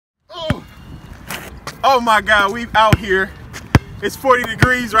Oh my God, we out here. It's 40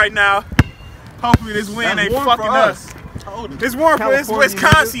 degrees right now. Hopefully this wind ain't fucking us. It's warm for us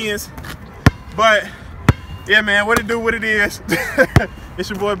Wisconsinians. But yeah, man, what it do, what it is. It's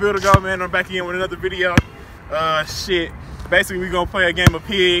your boy Bill to Go, man. I'm back again with another video. Shit. Basically, we gonna play a game of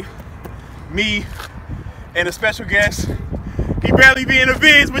pig. Me and a special guest. He barely be in the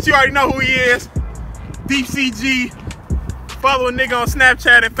vids, but you already know who he is. Deep CG. Follow a nigga on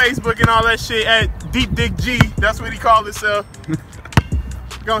Snapchat and Facebook and all that shit at Deep Dick G. That's what he called himself.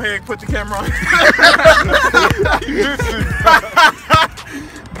 Go ahead and put the camera on.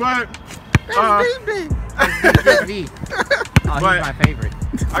 But he's my favorite.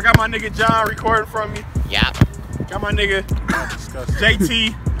 I got my nigga John recording from me. Yeah. Got my nigga JT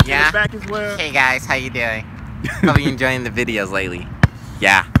in the back as well. Hey guys, how you doing? Hope you enjoying the videos lately.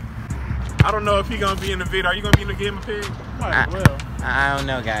 Yeah. I don't know if he gonna be in the video. Are you gonna be in the game of pig? Might as well. I don't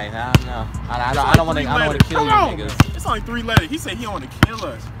know, guys. I don't know. I don't want to kill you niggas. It's only 3 letters. He said he don't want to kill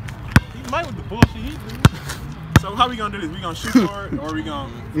us. He might with the bullshit he do. So how we gonna do this? We gonna shoot for it, or we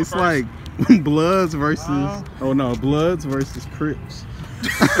gonna? It's like Bloods versus. Oh no, Bloods versus Crips.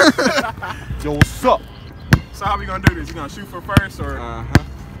 Yo, what's up? So how we gonna do this? You gonna shoot for first, or?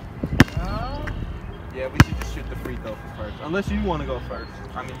 Yeah, we should just shoot the free throw for first. Unless you want to go first.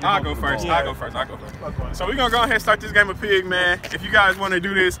 I mean, I'll go first. I'll go first. Okay. So we're going to go ahead and start this game of pig, man. If you guys want to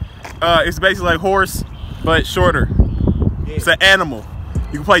do this, it's basically like horse, but shorter. Yeah. It's an animal.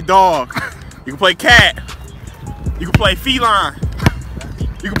 You can play dog. You can play cat. You can play feline.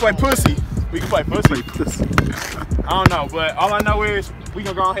 You can play pussy. We can play pussy. I don't know, but all I know is we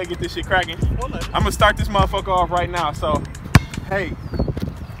going to go ahead and get this shit cracking. I'm going to start this motherfucker off right now. So, hey.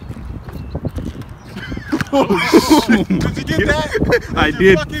 Did you get that? I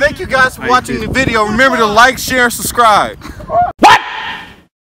did. Thank you guys for watching the video. Remember to like, share, and subscribe. What?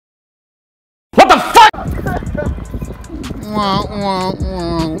 What the fuck?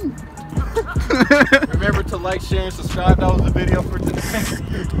 Remember to like, share, and subscribe. That was the video for today.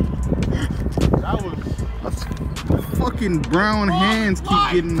 That was fucking brown hands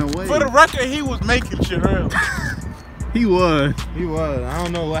keep getting away. For the record, he was making shit earlier. He was. He was. I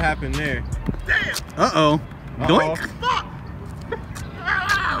don't know what happened there. Damn. Uh-oh. Doink. Fuck.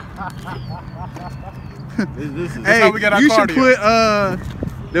 This is Hey, how we get our you cardio. should put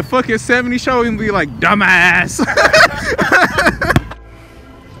the fucking 70 show and be like, dumbass.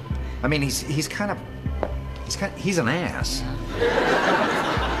 I mean, he's an ass.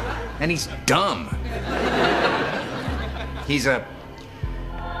 And he's dumb. He's a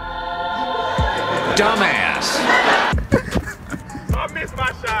dumbass. I missed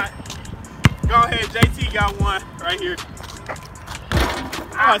my shot. Go ahead, JT got one right here.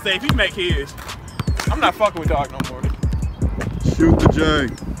 I would say if he make his, I'm not fucking with dog no more. Shoot the J.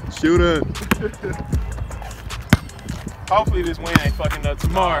 Shoot it. Hopefully this wind ain't fucking up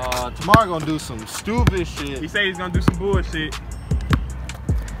Tamar. Tamar gonna do some stupid shit. He said he's gonna do some bullshit.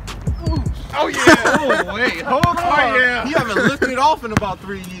 Ooh. Oh yeah. Oh wait, hold on. Oh yeah. He haven't lifted off in about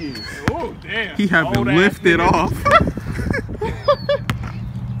 3 years. Oh damn. He haven't lifted off.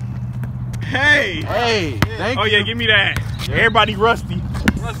 Hey. Hey, thank you. Oh yeah, give me that. Everybody rusty.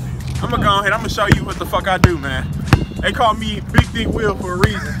 I'm gonna go ahead. I'm gonna show you what the fuck I do, man. They call me Big Dick Will for a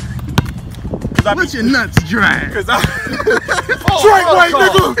reason. Let your nuts drag. Cause I Drag right,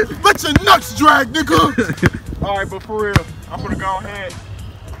 nigga. Let your nuts drag, nigga. All right, but for real, I'm gonna go ahead.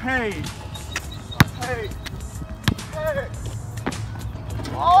 Hey.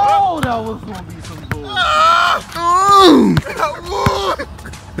 Oh, that was gonna be some bullshit.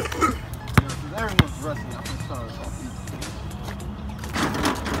 Everyone's rusty. I'm gonna start us off.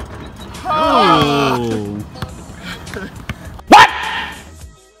 Oh. What?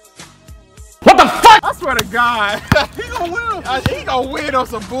 What the fuck? I swear to God, he gonna win. He gonna win on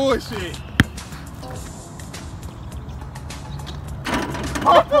some bullshit.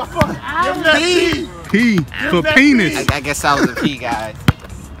 What the fuck? P for penis. I guess that was a P, guys.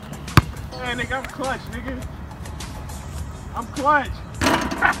 Man, nigga, I'm clutch, nigga. I'm clutch.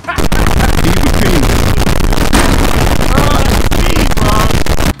 P for penis.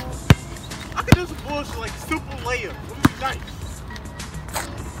 I could do some bullshit like super layup. It would be nice.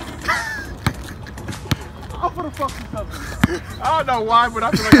 I'm gonna fuck this up. I don't know why, but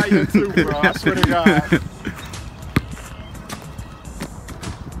I feel like I am too, bro. I swear to God.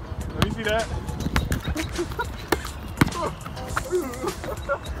 Let me see that.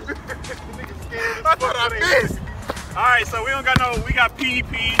 I thought I missed. Alright, so we don't got no, we got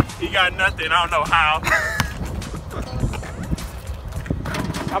PDP. He got nothing. I don't know how.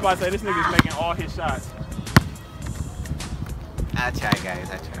 I'm about to say this nigga's making all his shots. I try, guys.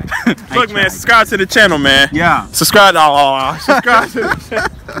 I try. Look, man, subscribe to the channel, man. Yeah. Subscribe. Subscribe to the channel.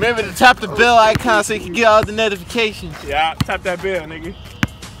 Remember to tap the bell icon so you can get all the notifications. Yeah, tap that bell, nigga.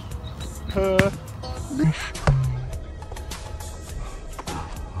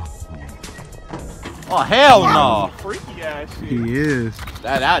 Oh hell no! Freaky ass shit. He is.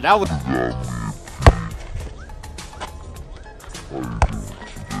 That was.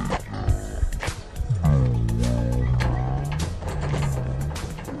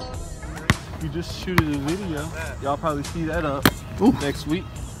 You just shooted a video. Y'all probably see that up next week.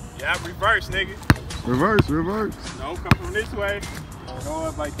 Yeah, reverse, nigga. Reverse, reverse. No, come from this way. Go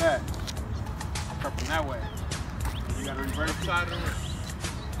up like that. Come from that way. You gotta reverse the side of the rim.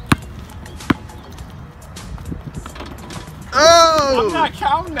 Oh! I'm not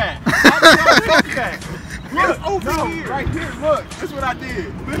counting that. I'm not counting that. Look, over here. Right here, look. This is what I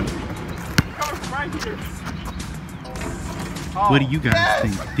did. Literally. Come right here. What do you guys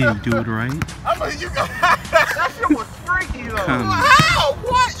think? Did he do it right? I mean, you got that shit was freaky though. Come. How?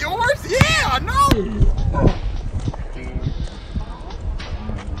 What? Yours? Yeah, I know.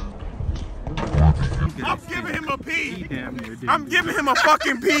 I'm giving him a P. I'm giving him a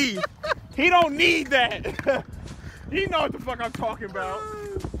fucking P. He don't need that. He know what the fuck I'm talking about.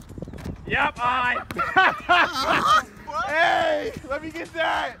 Yep, Hey, let me get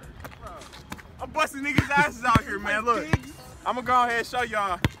that. I'm busting niggas' asses out here, man. Look, I'm gonna go ahead and show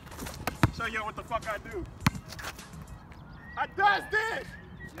y'all what the fuck I do. I does this.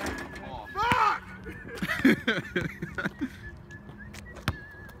 Fuck.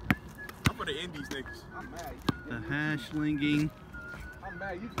 I'm for the indies, niggas. I'm mad. The hash-slinging. I'm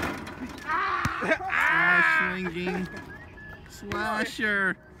mad. You Hash-slinging.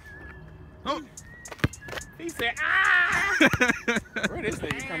 Slasher. Oh. He said, ah! Where this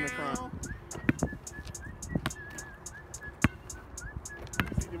nigga coming from?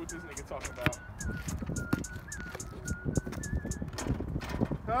 Let's see what this nigga talking about.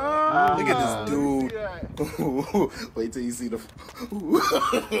 Oh, Look at this dude. Wait till you see the.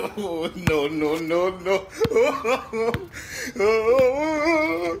 No, no, no, no.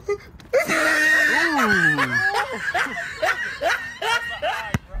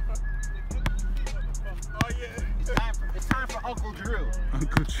 It's time for Uncle Drew.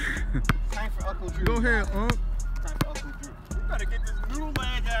 Uncle Drew. Time for Uncle Drew. Go ahead, Unc. Time for Uncle Drew. You better get this noodle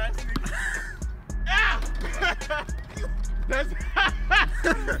leg ass nigga. Ah! That's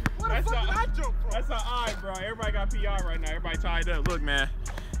an eye, bro. Everybody got PI right now. Everybody tied up. Look, man.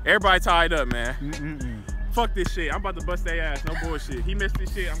 Everybody tied up, man. Fuck this shit. I'm about to bust their ass. No bullshit. He missed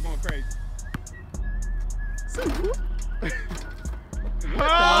this shit. I'm going crazy.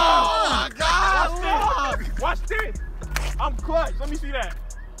 Oh, God! Watch this. I'm clutch. Let me see that.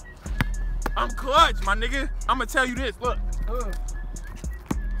 I'm clutch, my nigga. I'm gonna tell you this. Look.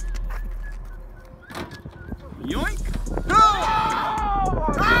 Yoink.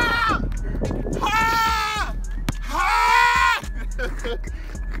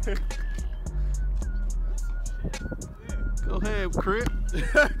 Go ahead, Crip.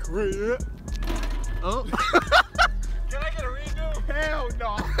 Crip. Oh. Can I get a redo? Hell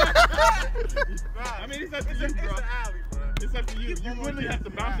no. I mean, it's up to you, bro. It's an alley, bro. It's up to you. You literally have to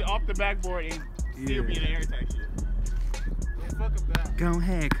bounce it off the backboard and still be in the air type shit. Yeah, fuck him back. Go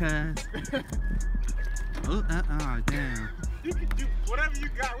ahead, cuz. Oh, damn. You can do whatever you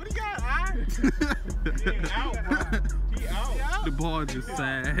got. What do you got, He ain't out, bro. He out. The ball just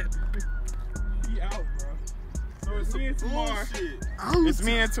sad. He out, bro. So it's me and Tamar. Oh, It's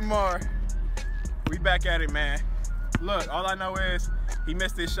me and Tamar. We back at it, man. Look, all I know is he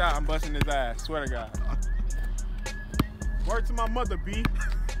missed his shot. I'm busting his ass. Swear to God. Word to my mother, B.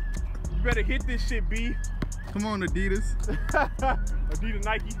 You better hit this shit, B. Come on, Adidas. Adidas,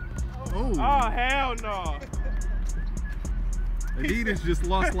 Nike. Oh. Oh, hell no. Adidas just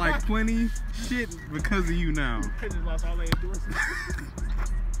lost like 20 shit because of you now. They just lost all their endorsements.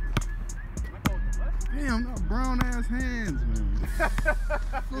 Damn, no brown ass hands, man.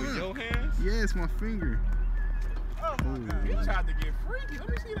 With your hands? Yeah, it's my finger. Oh my God. He tried to get freaky. Let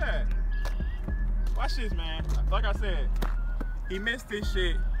me see that. Watch this, man. Like I said, he missed this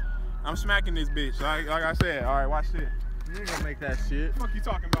shit. I'm smacking this bitch. Like I said, all right, watch this. You ain't gonna make that shit. What the fuck you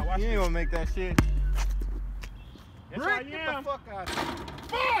talking about? Watch You ain't this. gonna make that shit. Yes, I am. Get the fuck out of here.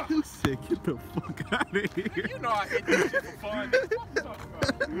 Fuck! You said get the fuck out of here. You know I hit this shit for fun. What you talking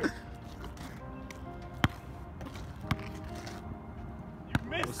about? You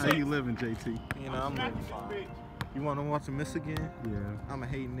missed How it. you living, JT? You know, I'm smacking living this fine. bitch. You wanna watch him miss again? Yeah. I'm a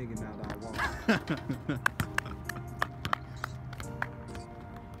hating nigga now that I won't.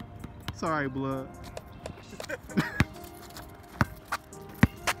 Sorry, blood.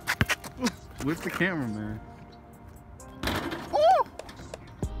 With the cameraman. Oh!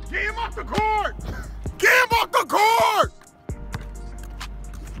 Get him off the court! Get him off the court!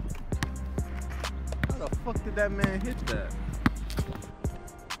 How the fuck did that man hit that?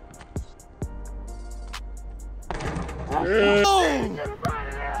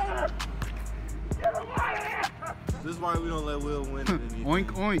 This is why we don't let Will win anything.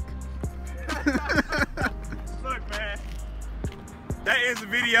 Oink oink. Look, man. That is the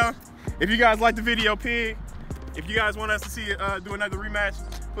video. If you guys like the video, Pig, if you guys want us to see do another rematch,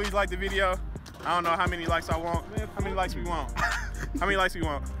 please like the video. I don't know how many likes I want. How many likes we want? How many likes we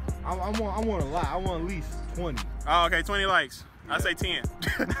want? I want a lot. I want at least 20. Oh, okay, 20 likes. I say 10.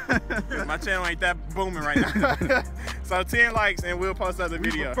 My channel ain't that booming right now. So 10 likes and we'll post another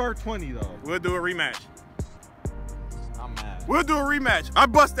video. We prefer 20 though. We'll do a rematch. I'm mad. We'll do a rematch. I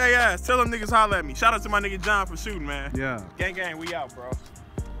bust their ass. Tell them niggas holler at me. Shout out to my nigga John for shooting, man. Yeah. Gang gang, we out, bro.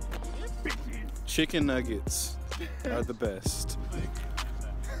 Chicken nuggets are the best.